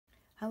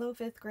Hello,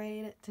 fifth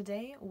grade.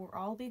 Today we're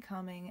all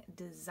becoming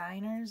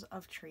designers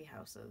of tree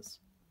houses.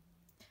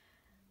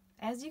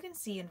 As you can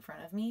see in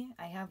front of me,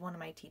 I have one of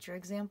my teacher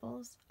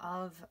examples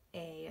of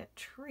a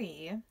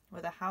tree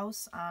with a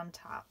house on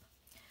top.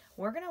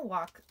 We're going to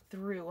walk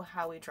through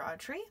how we draw a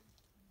tree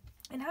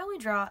and how we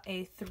draw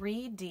a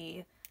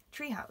 3D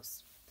tree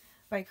house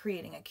by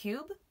creating a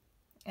cube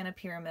and a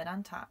pyramid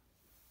on top.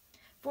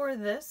 For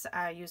this,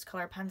 I use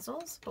color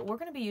pencils, but we're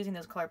going to be using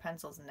those color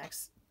pencils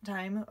next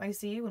time I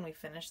see you when we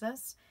finish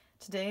this.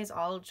 Today is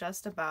all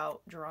just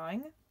about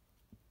drawing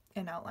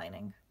and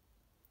outlining.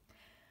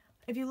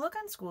 If you look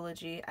on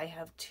Schoology, I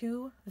have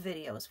two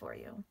videos for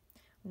you.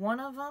 One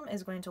of them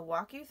is going to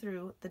walk you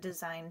through the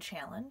design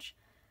challenge.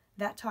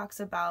 That talks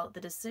about the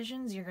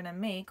decisions you're going to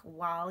make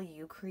while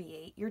you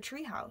create your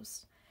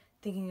treehouse.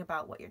 Thinking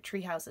about what your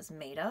treehouse is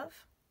made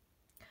of,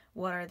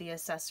 what are the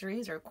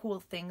accessories or cool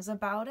things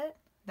about it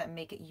that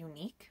make it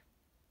unique,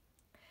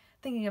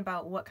 thinking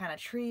about what kind of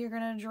tree you're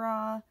going to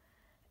draw,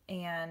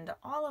 and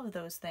all of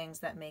those things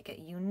that make it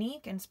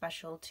unique and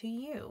special to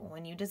you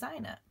when you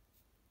design it.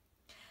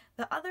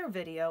 The other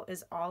video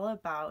is all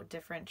about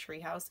different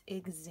treehouse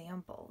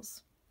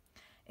examples.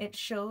 It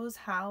shows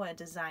how a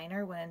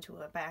designer went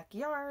into a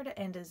backyard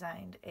and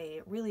designed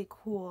a really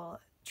cool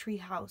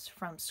treehouse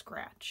from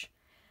scratch.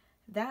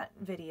 That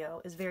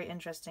video is very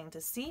interesting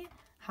to see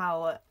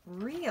how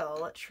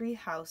real tree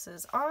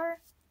houses are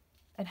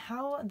and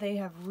how they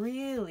have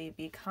really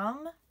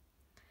become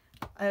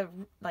a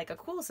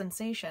cool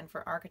sensation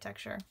for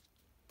architecture.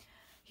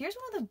 Here's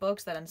one of the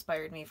books that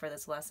inspired me for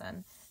this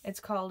lesson.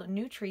 It's called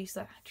New Tree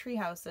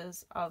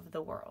Houses of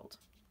the World.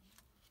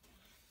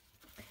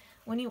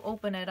 When you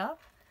open it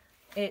up,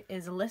 it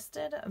is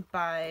listed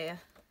by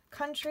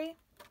country,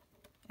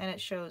 and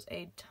it shows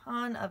a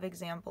ton of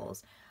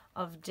examples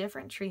of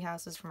different tree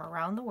houses from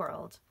around the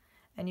world,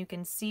 and you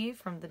can see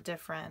from the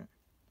different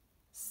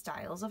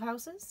styles of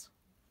houses,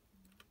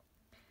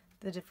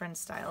 the different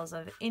styles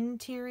of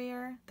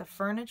interior, the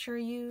furniture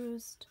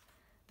used,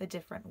 the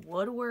different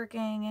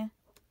woodworking.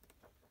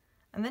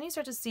 And then you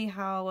start to see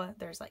how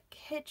there's like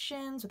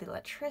kitchens with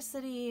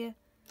electricity.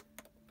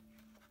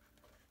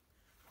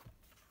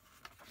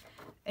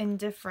 In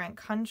different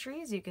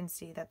countries, you can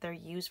see that they're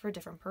used for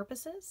different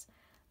purposes.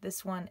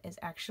 This one is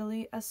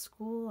actually a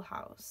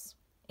schoolhouse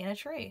in a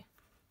tree.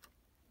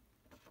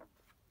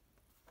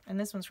 And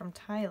this one's from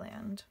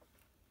Thailand.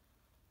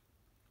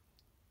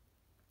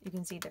 You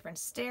can see different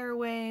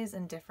stairways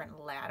and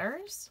different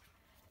ladders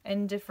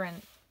and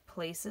different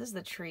places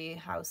the tree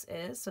house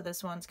is. So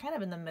this one's kind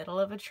of in the middle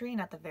of a tree and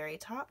at the very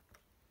top.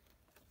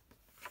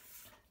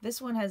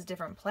 This one has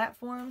different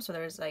platforms. So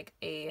there's like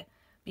a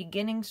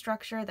beginning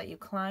structure that you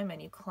climb,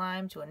 and you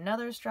climb to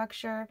another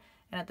structure.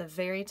 And at the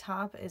very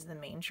top is the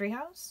main tree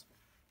house.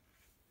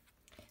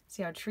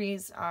 See how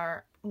trees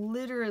are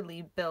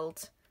literally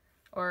built,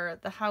 or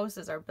the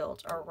houses are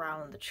built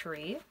around the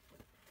tree.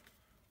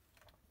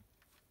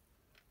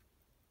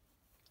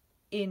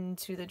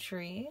 Into the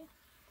tree,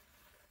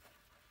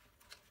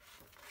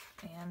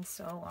 and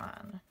so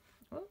on.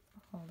 Oh,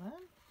 hold on.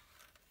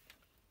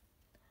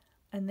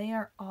 And they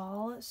are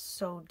all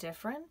so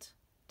different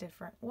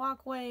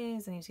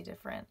walkways, and you see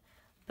different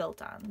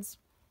built-ons.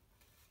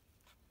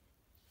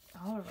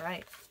 All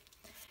right.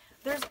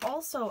 There's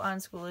also on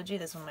Schoology,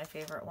 this is one of my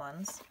favorite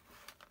ones.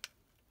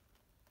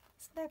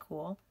 Isn't that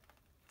cool?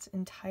 It's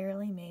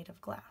entirely made of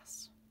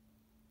glass.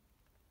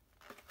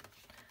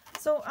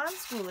 So on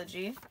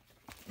Schoology,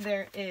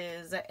 there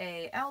is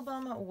an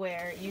album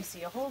where you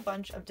see a whole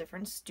bunch of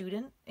different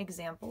student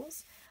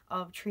examples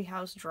of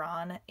treehouse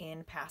drawn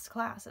in past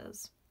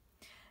classes.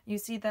 You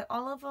see that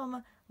all of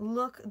them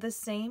look the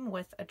same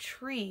with a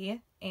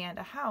tree and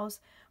a house,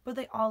 but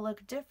they all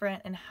look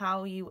different in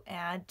how you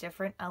add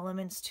different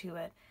elements to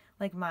it.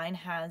 Like mine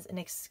has an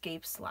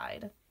escape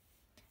slide,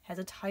 has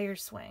a tire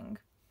swing,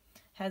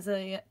 has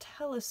a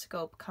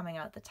telescope coming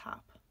out the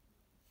top.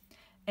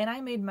 And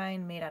I made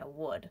mine made out of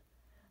wood.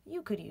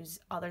 You could use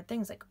other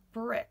things like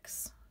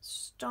bricks,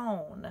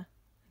 stone,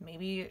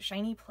 maybe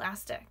shiny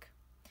plastic.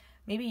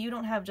 Maybe you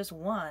don't have just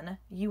one,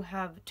 you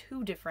have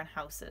two different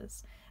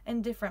houses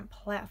and different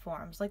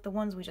platforms like the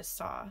ones we just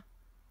saw.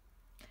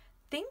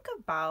 Think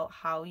about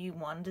how you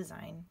want to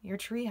design your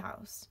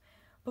treehouse.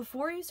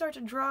 Before you start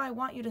to draw, I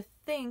want you to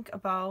think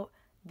about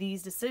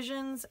these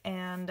decisions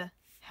and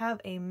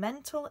have a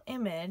mental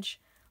image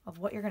of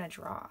what you're going to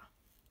draw.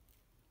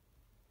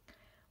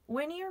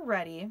 When you're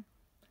ready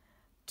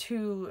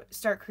to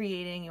start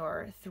creating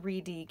your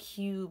 3D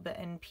cube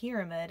and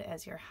pyramid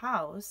as your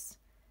house,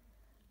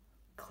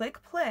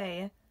 click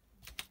play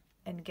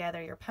and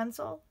gather your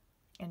pencil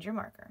and your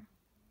marker.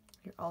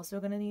 You're also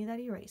going to need that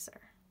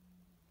eraser.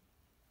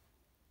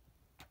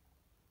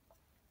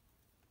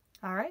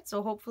 All right,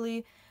 so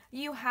hopefully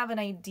you have an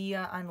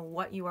idea on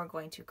what you are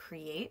going to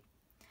create.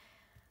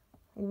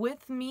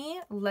 With me,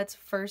 let's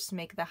first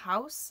make the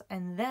house,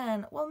 and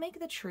then we'll make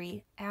the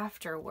tree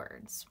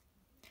afterwards.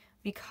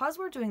 Because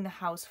we're doing the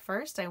house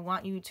first, I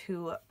want you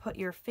to put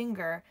your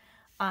finger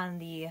on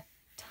the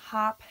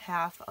top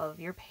half of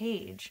your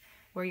page.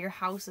 where your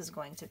house is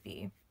going to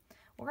be.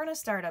 We're going to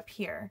start up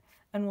here,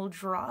 and we'll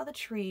draw the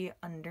tree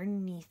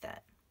underneath it.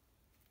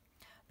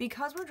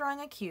 Because we're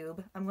drawing a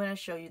cube, I'm going to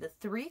show you the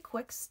 3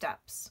 quick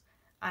steps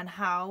on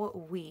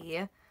how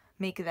we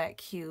make that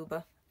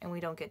cube and we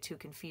don't get too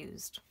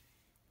confused.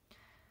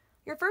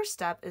 Your first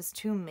step is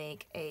to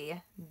make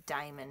a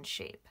diamond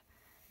shape.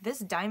 This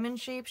diamond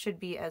shape should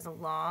be as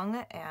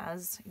long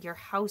as your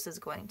house is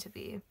going to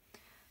be.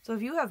 So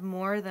if you have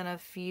more than a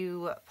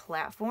few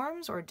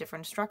platforms or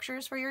different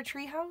structures for your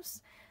tree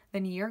house,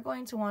 then you're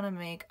going to want to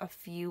make a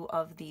few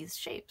of these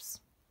shapes.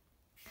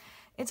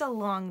 It's a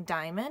long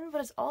diamond,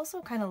 but it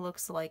also kind of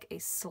looks like a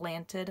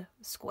slanted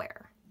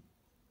square.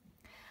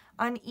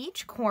 On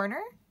each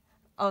corner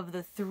of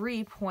the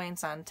 3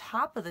 points on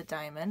top of the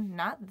diamond,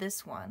 not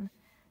this one,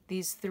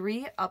 these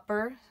 3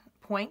 upper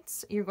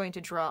points, you're going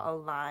to draw a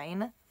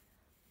line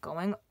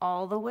going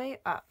all the way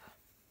up.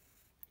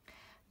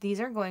 These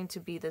are going to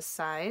be the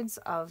sides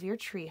of your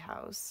tree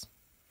house,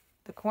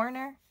 the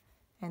corner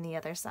and the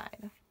other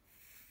side.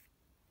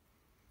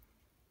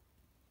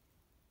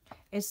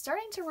 It's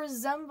starting to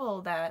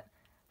resemble that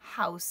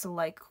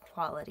house-like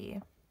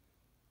quality.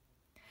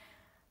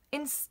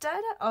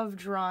 Instead of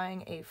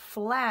drawing a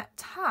flat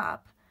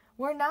top,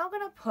 we're now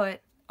going to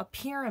put a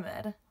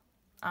pyramid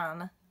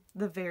on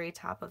the very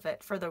top of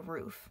it for the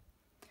roof.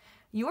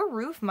 Your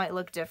roof might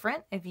look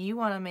different. If you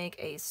want to make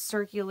a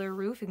circular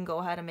roof, you can go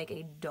ahead and make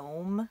a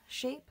dome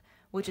shape,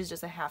 which is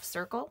just a half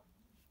circle.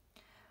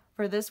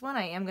 For this one,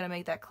 I am going to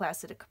make that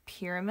classic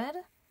pyramid.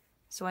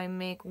 So I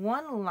make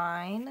one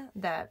line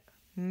that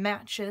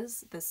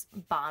matches this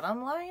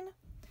bottom line.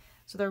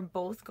 So they're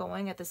both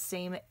going at the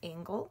same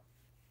angle.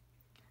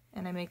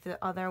 And I make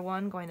the other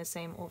one going the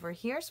same over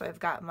here. So I've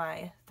got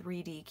my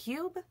 3D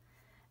cube.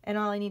 And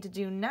all I need to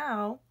do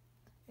now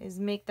is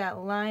make that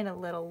line a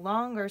little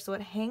longer so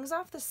it hangs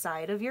off the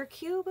side of your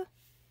cube.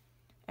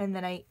 And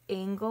then I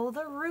angle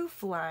the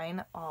roof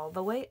line all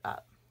the way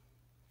up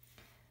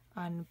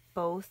on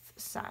both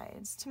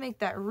sides to make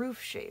that roof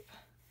shape.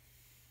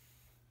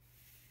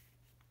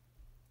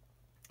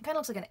 It kind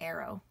of looks like an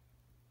arrow.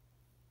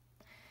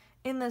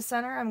 In the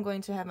center, I'm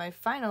going to have my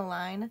final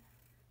line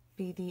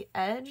be the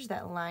edge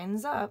that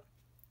lines up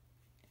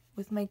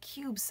with my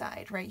cube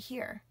side right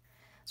here.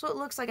 So it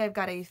looks like I've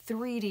got a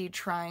 3D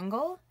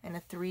triangle and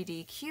a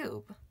 3D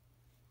cube.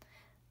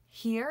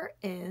 Here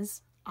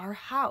is our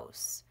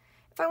house.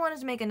 If I wanted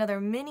to make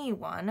another mini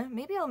one,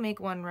 maybe I'll make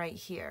one right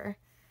here.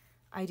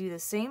 I do the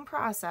same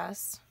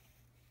process,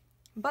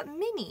 but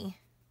mini,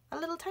 a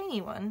little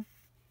tiny one.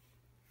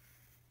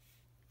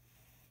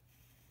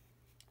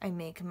 I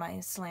make my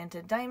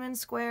slanted diamond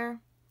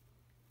square,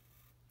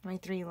 my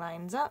 3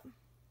 lines up.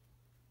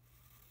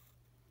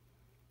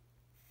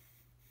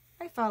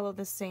 I follow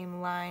the same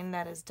line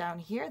that is down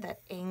here, that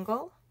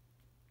angle.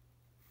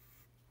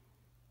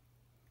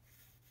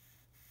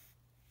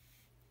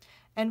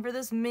 And for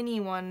this mini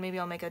one, maybe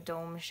I'll make a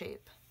dome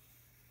shape.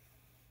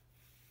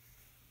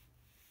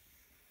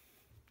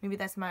 Maybe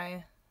that's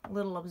my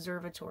little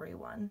observatory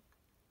one.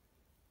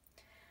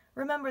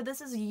 Remember,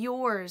 this is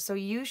yours, so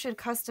you should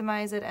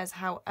customize it as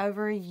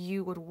however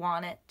you would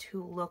want it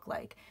to look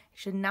like. It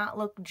should not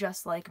look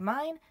just like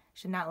mine. It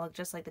should not look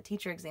just like the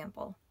teacher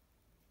example.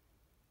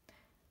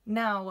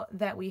 Now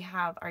that we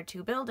have our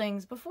 2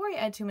 buildings, before I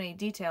add too many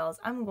details,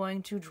 I'm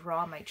going to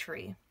draw my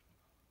tree.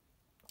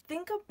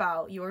 Think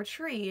about your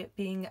tree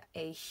being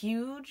a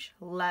huge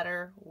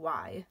letter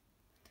Y.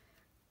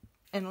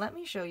 And let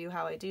me show you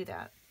how I do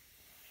that.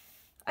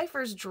 I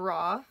first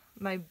draw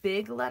my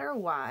big letter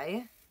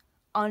Y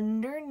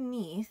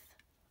underneath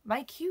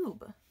my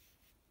cube.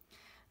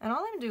 And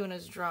all I'm doing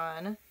is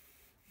drawing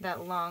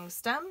that long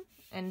stem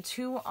and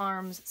 2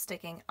 arms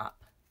sticking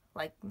up,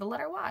 like the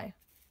letter Y.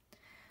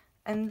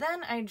 And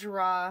then I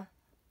draw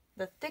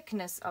the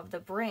thickness of the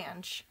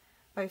branch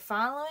by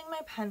following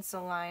my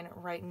pencil line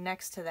right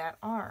next to that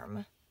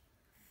arm.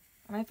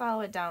 And I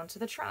follow it down to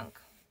the trunk.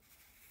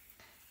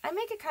 I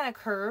make it kind of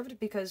curved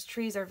because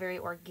trees are very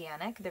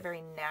organic. They're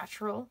very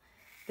natural.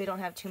 They don't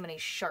have too many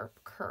sharp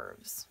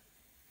curves.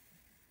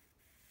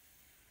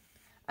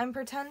 I'm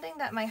pretending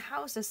that my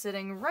house is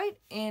sitting right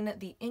in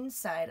the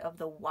inside of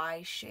the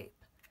Y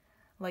shape,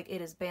 like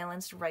it is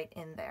balanced right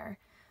in there.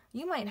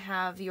 You might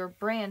have your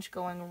branch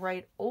going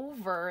right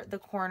over the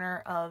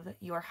corner of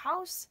your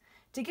house.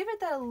 To give it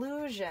that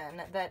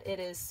illusion that it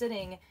is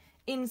sitting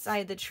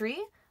inside the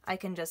tree, I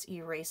can just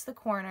erase the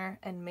corner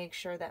and make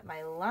sure that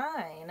my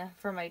line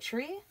for my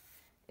tree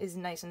is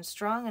nice and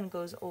strong and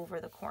goes over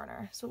the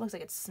corner. So it looks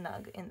like it's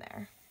snug in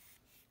there.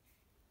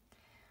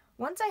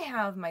 Once I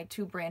have my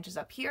 2 branches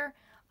up here,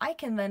 I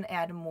can then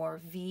add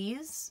more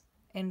V's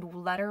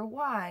and letter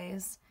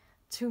Y's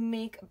to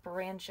make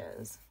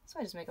branches. So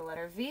I just make a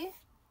letter V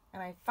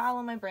and I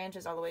follow my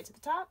branches all the way to the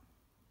top.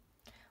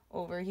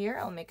 Over here,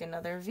 I'll make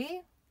another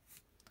V,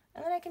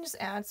 and then I can just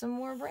add some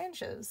more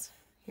branches.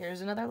 Here's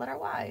another letter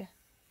Y.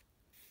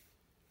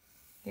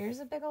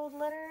 Here's a big old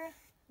letter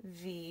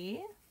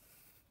V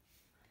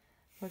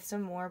with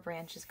some more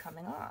branches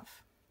coming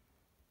off.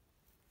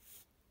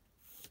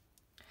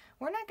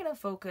 we're not going to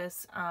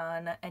focus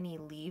on any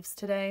leaves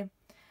today.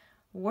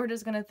 We're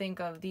just going to think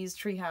of these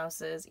tree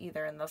houses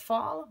either in the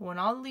fall when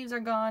all the leaves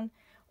are gone,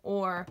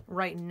 or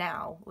right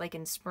now, like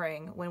in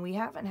spring, when we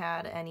haven't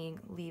had any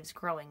leaves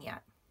growing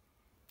yet.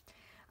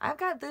 I've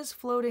got this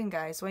floating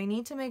guy, so I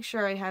need to make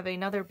sure I have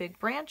another big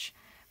branch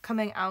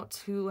coming out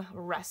to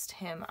rest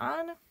him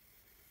on.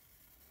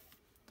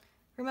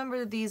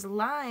 Remember, these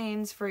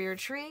lines for your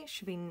tree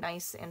should be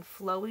nice and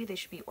flowy. They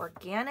should be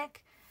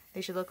organic.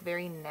 They should look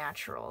very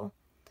natural.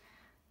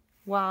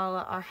 While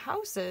our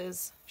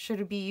houses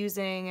should be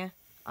using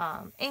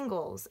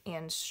angles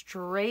and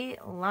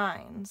straight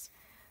lines.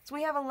 So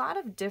we have a lot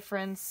of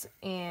difference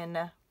in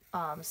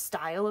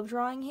style of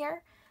drawing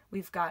here.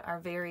 We've got our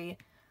very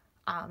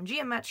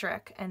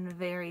geometric and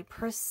very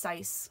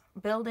precise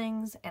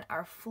buildings and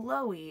our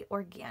flowy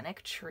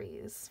organic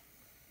trees.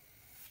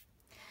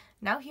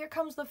 Now here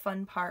comes the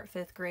fun part,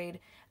 5th grade.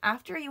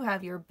 After you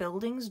have your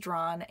buildings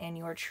drawn and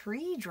your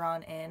tree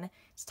drawn in,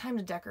 it's time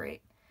to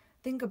decorate.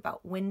 Think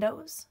about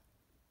windows,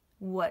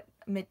 what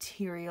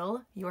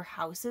material your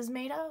house is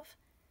made of,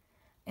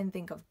 and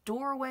think of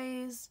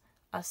doorways,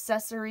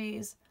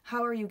 accessories.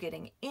 How are you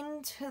getting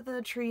into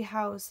the tree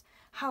house?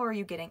 How are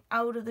you getting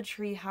out of the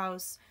tree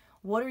house?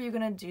 What are you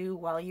going to do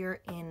while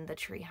you're in the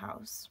tree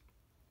house?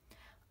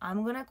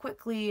 I'm going to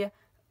quickly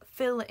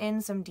fill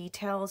in some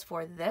details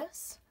for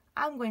this.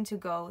 I'm going to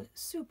go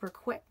super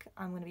quick.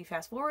 I'm going to be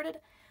fast forwarded.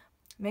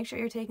 Make sure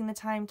you're taking the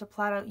time to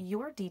plot out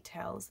your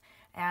details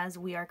as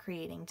we are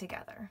creating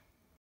together.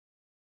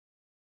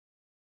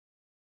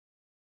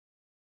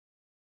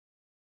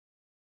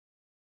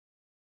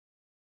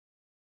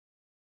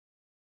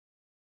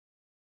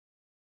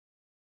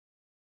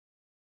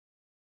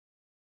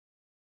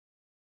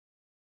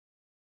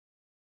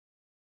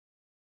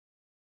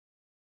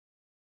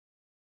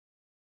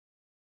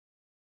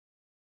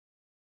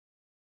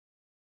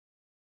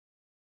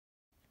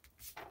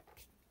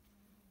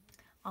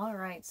 All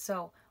right,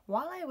 so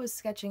while I was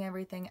sketching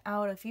everything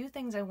out, a few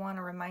things I want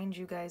to remind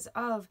you guys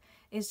of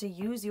is to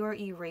use your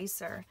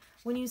eraser.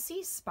 When you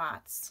see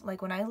spots,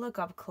 like when I look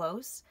up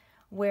close,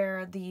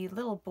 where the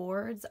little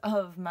boards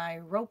of my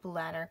rope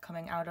ladder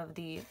coming out of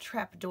the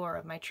trap door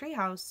of my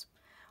treehouse,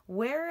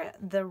 where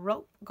the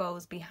rope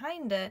goes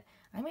behind it,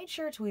 I made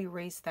sure to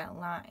erase that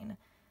line.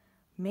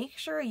 Make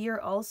sure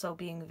you're also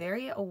being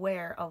very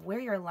aware of where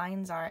your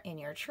lines are in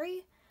your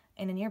tree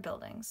and in your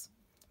buildings.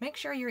 Make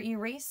sure you're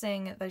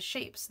erasing the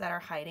shapes that are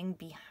hiding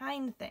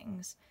behind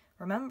things.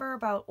 Remember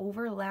about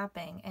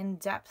overlapping and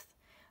depth.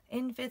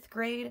 In 5th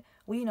grade,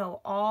 we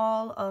know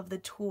all of the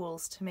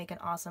tools to make an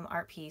awesome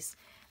art piece,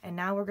 and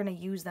now we're going to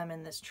use them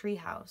in this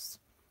treehouse.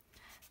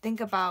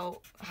 Think about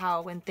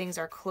how when things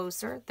are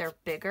closer, they're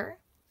bigger.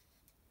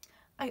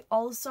 I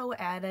also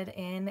added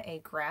in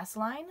a grass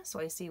line, so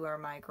I see where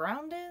my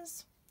ground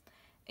is.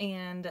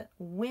 And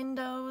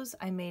windows,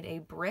 I made a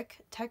brick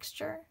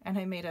texture, and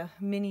I made a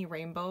mini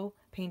rainbow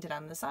painted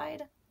on the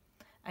side.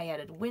 I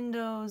added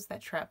windows,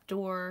 that trap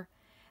door,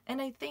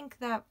 and I think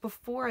that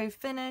before I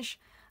finish,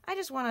 I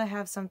just want to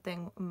have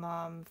something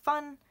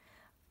fun.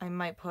 I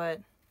might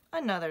put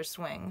another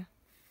swing.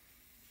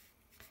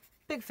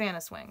 Big fan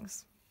of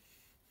swings.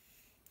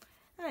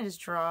 And I just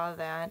draw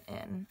that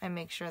in. I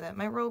make sure that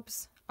my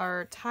ropes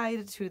are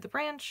tied to the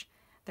branch.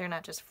 They're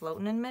not just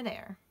floating in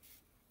midair.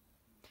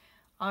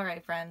 All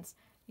right, friends,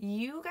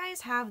 you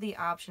guys have the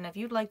option. If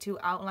you'd like to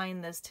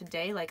outline this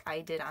today like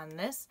I did on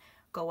this,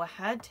 go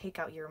ahead, take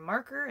out your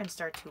marker and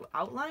start to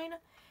outline.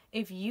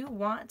 If you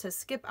want to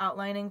skip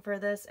outlining for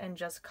this and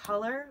just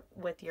color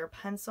with your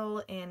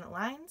pencil in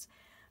lines,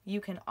 you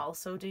can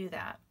also do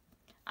that.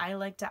 I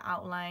like to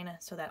outline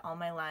so that all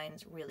my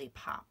lines really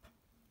pop.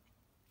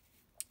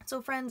 So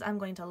friends, I'm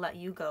going to let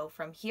you go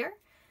from here.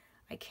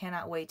 I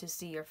cannot wait to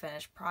see your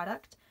finished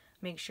product.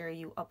 Make sure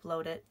you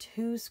upload it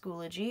to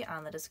Schoology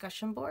on the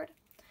discussion board,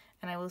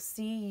 and I will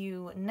see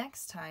you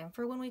next time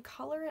for when we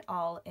color it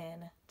all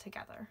in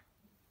together.